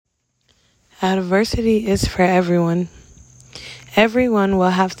Adversity is for everyone. Everyone will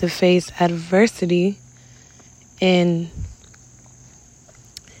have to face adversity in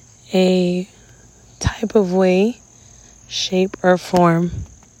a type of way, shape, or form.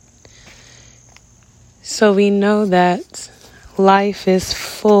 So we know that life is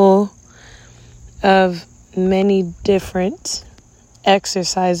full of many different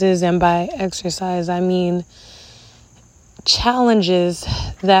exercises, and by exercise I mean challenges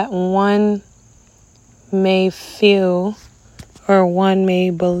that one may feel or one may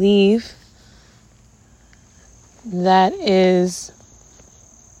believe that is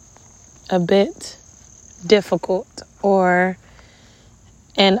a bit difficult or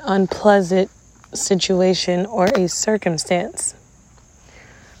an unpleasant situation or a circumstance.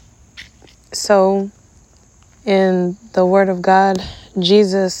 So in the Word of God,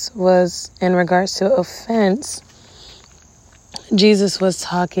 Jesus was, in regards to offense, Jesus was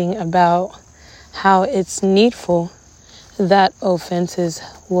talking about how it's needful that offenses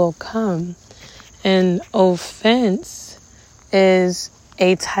will come. And offense is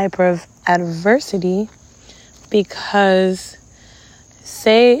a type of adversity because,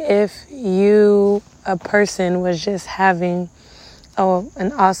 say if a person was just having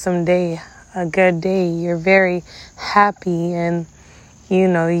an awesome day, a good day, you're very happy and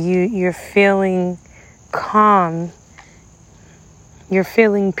you're feeling calm, you're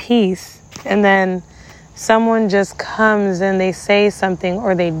feeling peace, and then someone just comes and they say something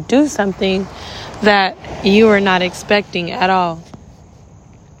or they do something that you were not expecting at all.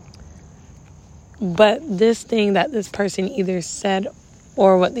 But this thing that this person either said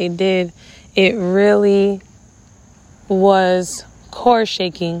or what they did, it really was core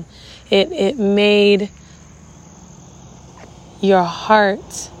shaking. It made your heart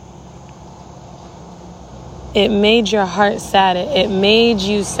sad. It made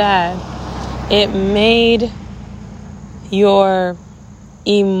you sad. It made your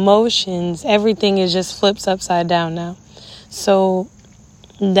emotions, everything is just flips upside down now. So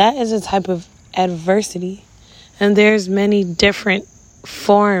that is a type of adversity. And there's many different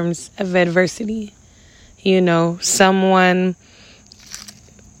forms of adversity. Someone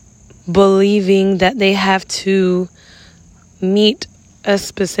believing that they have to meet a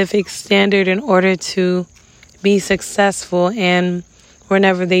specific standard in order to be successful, and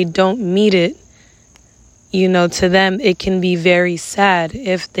whenever they don't meet it, to them it can be very sad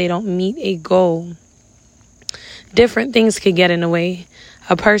if they don't meet a goal. Different things could get in the way.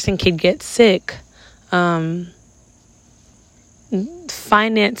 A person could get sick.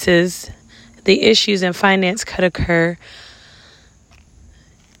 Finances, the issues in finance could occur.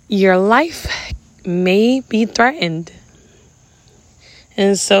 Your life may be threatened.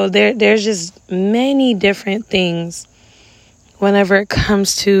 And so there's just many different things whenever it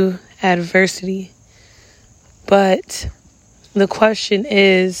comes to adversity. But the question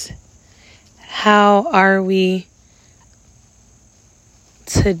is, how are we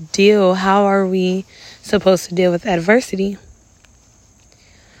supposed to deal with adversity?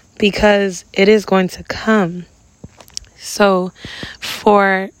 Because it is going to come. So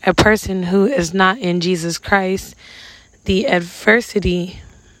for a person who is not in Jesus Christ, the adversity,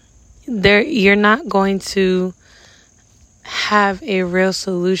 you're not going to have a real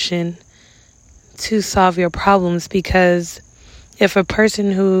solution to solve your problems, because if a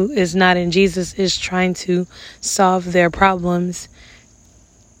person who is not in Jesus is trying to solve their problems,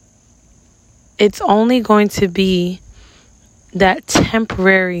 it's only going to be that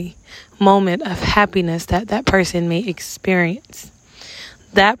temporary moment of happiness that person may experience.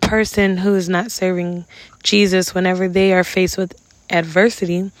 That person who is not serving Jesus, whenever they are faced with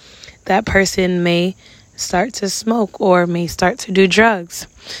adversity, that person may start to smoke or may start to do drugs.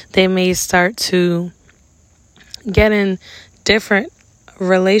 They may start to get in different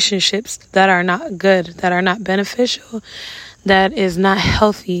relationships that are not good, that are not beneficial, that is not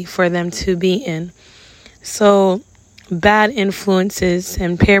healthy for them to be in. So bad influences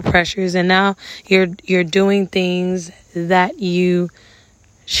and peer pressures, and now you're doing things that you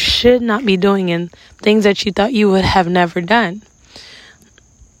should not be doing and things that you thought you would have never done.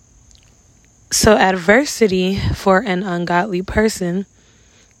 So adversity for an ungodly person,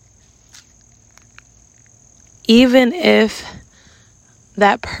 even if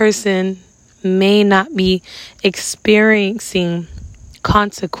that person may not be experiencing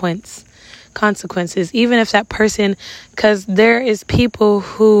consequences, even if that person, because there is people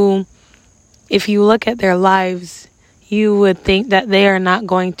who, if you look at their lives, you would think that they are not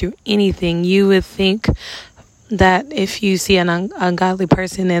going through anything. You would think that if you see an ungodly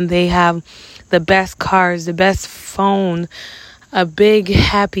person and they have the best cars, the best phone, a big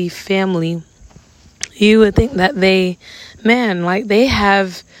happy family, You would think that they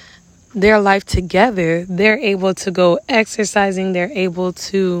have their life together. They're able to go exercising. They're able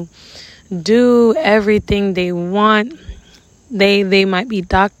to do everything they want. They might be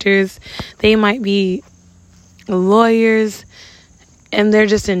doctors. They might be lawyers. And they're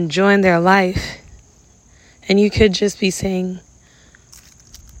just enjoying their life. And you could just be saying,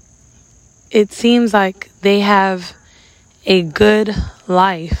 it seems like they have a good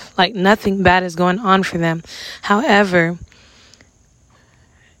life, like nothing bad is going on for them. However,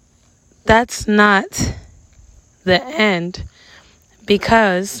 that's not the end,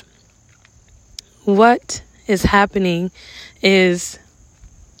 because what is happening is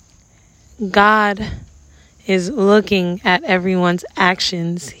God is looking at everyone's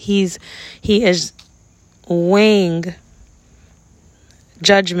actions. He is weighing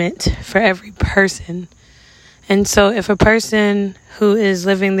judgment for every person. And so if a person who is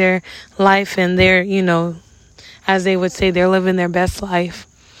living their life and they're, as they would say, they're living their best life,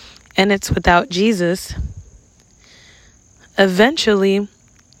 and it's without Jesus, eventually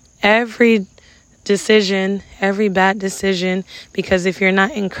every decision, every bad decision, because if you're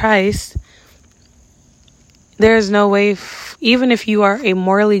not in Christ, there's no way, even if you are a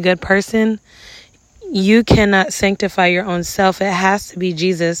morally good person, you cannot sanctify your own self. It has to be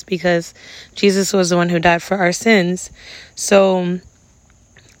Jesus, because Jesus was the one who died for our sins. So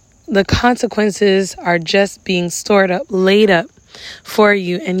the consequences are just being stored up, laid up for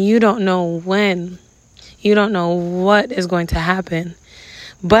you, and you don't know when. You don't know what is going to happen.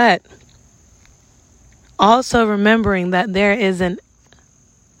 But also remembering that there is an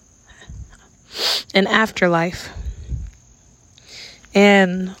afterlife.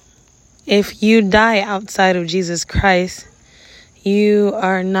 And if you die outside of Jesus Christ, you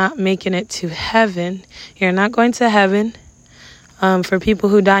are not making it to heaven. You're not going to heaven. For people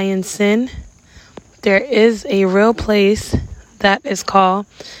who die in sin, there is a real place that is called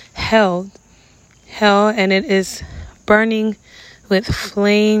hell. Hell, and it is burning with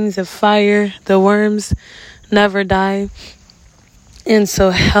flames of fire. The worms never die. And so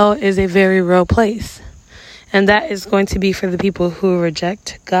hell is a very real place. And that is going to be for the people who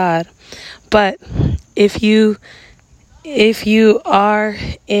reject God. But if you are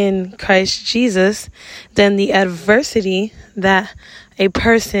in Christ Jesus, then the adversity that a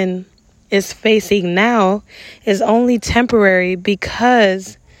person is facing now is only temporary,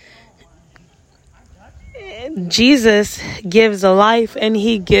 because Jesus gives a life and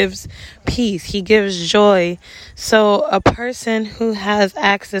he gives peace. He gives joy. So a person who has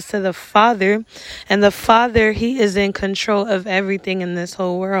access to the Father, and the Father, he is in control of everything in this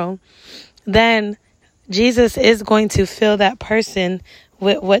whole world, then Jesus is going to fill that person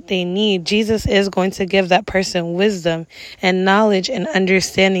with what they need. Jesus is going to give that person wisdom and knowledge and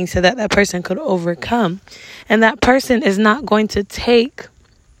understanding so that that person could overcome. And that person is not going to take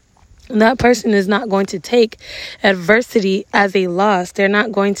adversity as a loss. They're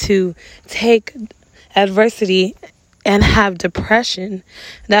not going to take adversity and have depression.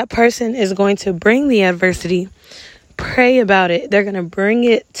 That person is going to bring the adversity, pray about it. They're going to bring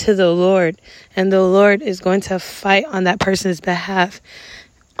it to the Lord, and the Lord is going to fight on that person's behalf,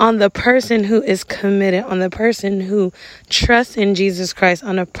 on the person who is committed, on the person who trusts in Jesus Christ,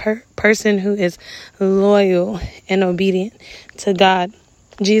 on a person who is loyal and obedient to God.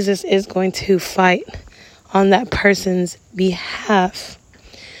 Jesus is going to fight on that person's behalf.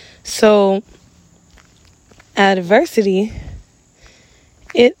 So adversity,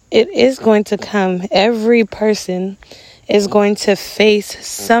 it is going to come. Every person is going to face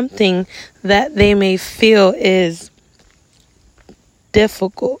something that they may feel is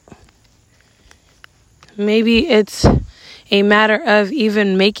difficult. Maybe it's a matter of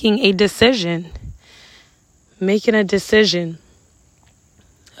even making a decision.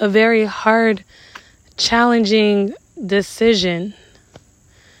 A very hard, challenging decision.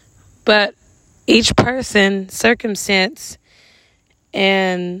 But each person, circumstance,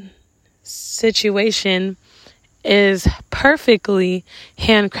 and situation is perfectly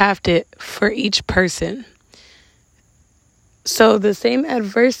handcrafted for each person. So the same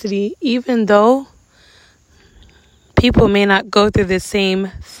adversity, even though people may not go through the same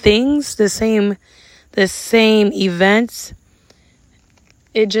things, the same events,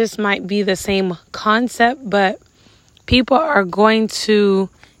 it just might be the same concept, but people are going to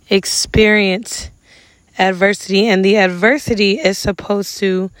experience adversity, and the adversity is supposed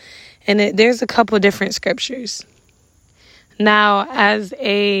to, and there's a couple different scriptures. Now, as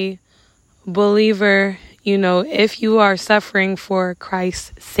a believer, if you are suffering for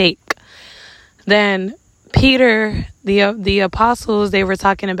Christ's sake, then Peter, the apostles, they were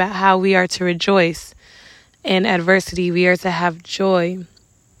talking about how we are to rejoice. in adversity. We are to have joy.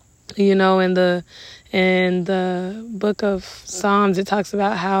 You know, in the book of Psalms, it talks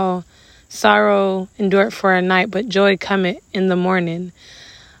about how sorrow endureth for a night, but joy cometh in the morning.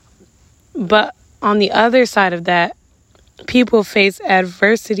 But on the other side of that, people face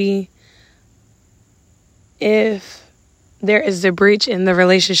adversity if there is a breach in the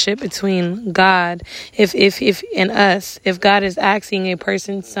relationship between God, if and us. If God is asking a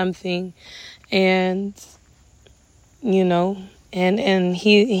person something, and you know, and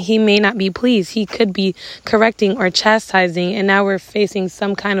he may not be pleased. He could be correcting or chastising, and now we're facing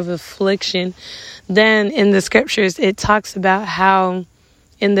some kind of affliction. Then in the scriptures, it talks about how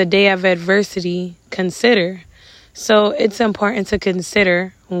in the day of adversity, consider. So it's important to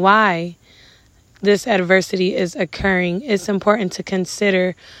consider why this adversity is occurring. It's important to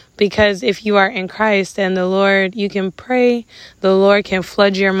consider, because if you are in Christ and the Lord, you can pray. The Lord can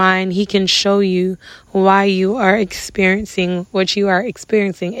flood your mind. He can show you why you are experiencing what you are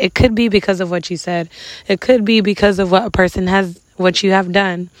experiencing. It could be because of what you said. It could be because of what a person what you have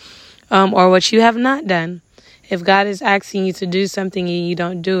done, or what you have not done. If God is asking you to do something and you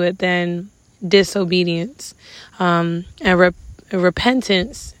don't do it, then disobedience and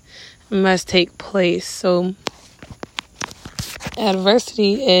repentance must take place. So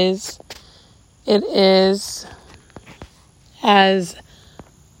adversity is as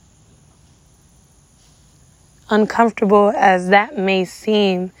uncomfortable as that may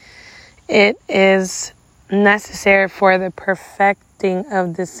seem. It is necessary for the perfecting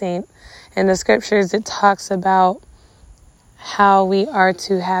of the saint. In the scriptures, it talks about how we are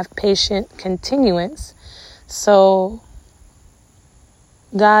to have patient continuance. So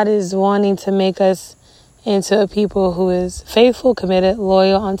God is wanting to make us into a people who is faithful, committed,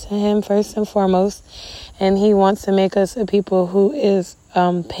 loyal unto Him first and foremost. And He wants to make us a people who is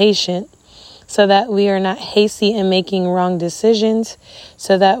patient, so that we are not hasty in making wrong decisions,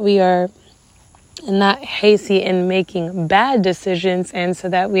 so that we are not hasty in making bad decisions, and so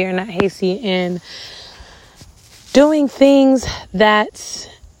that we are not hasty in doing things that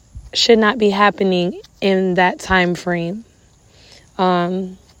should not be happening in that time frame.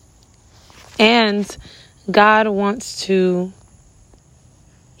 And God wants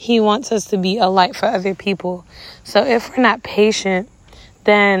us to be a light for other people. So if we're not patient,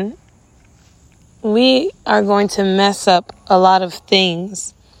 then we are going to mess up a lot of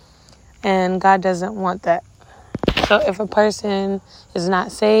things. And God doesn't want that. So if a person is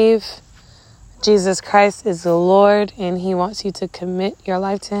not saved, Jesus Christ is the Lord, and He wants you to commit your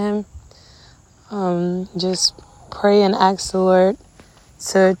life to Him. Just pray and ask the Lord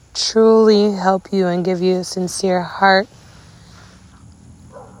to truly help you and give you a sincere heart.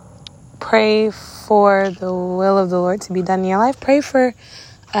 Pray for the will of the Lord to be done in your life. Pray for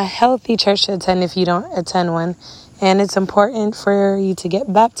a healthy church to attend if you don't attend one. And it's important for you to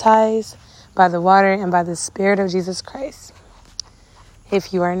get baptized by the water and by the Spirit of Jesus Christ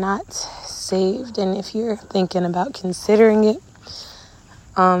if you are not saved, and if you're thinking about considering it.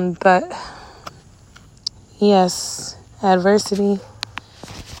 But yes, adversity,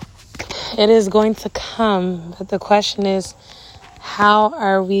 it is going to come. But the question is, how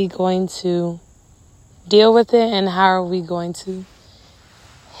are we going to deal with it, and how are we going to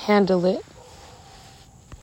handle it?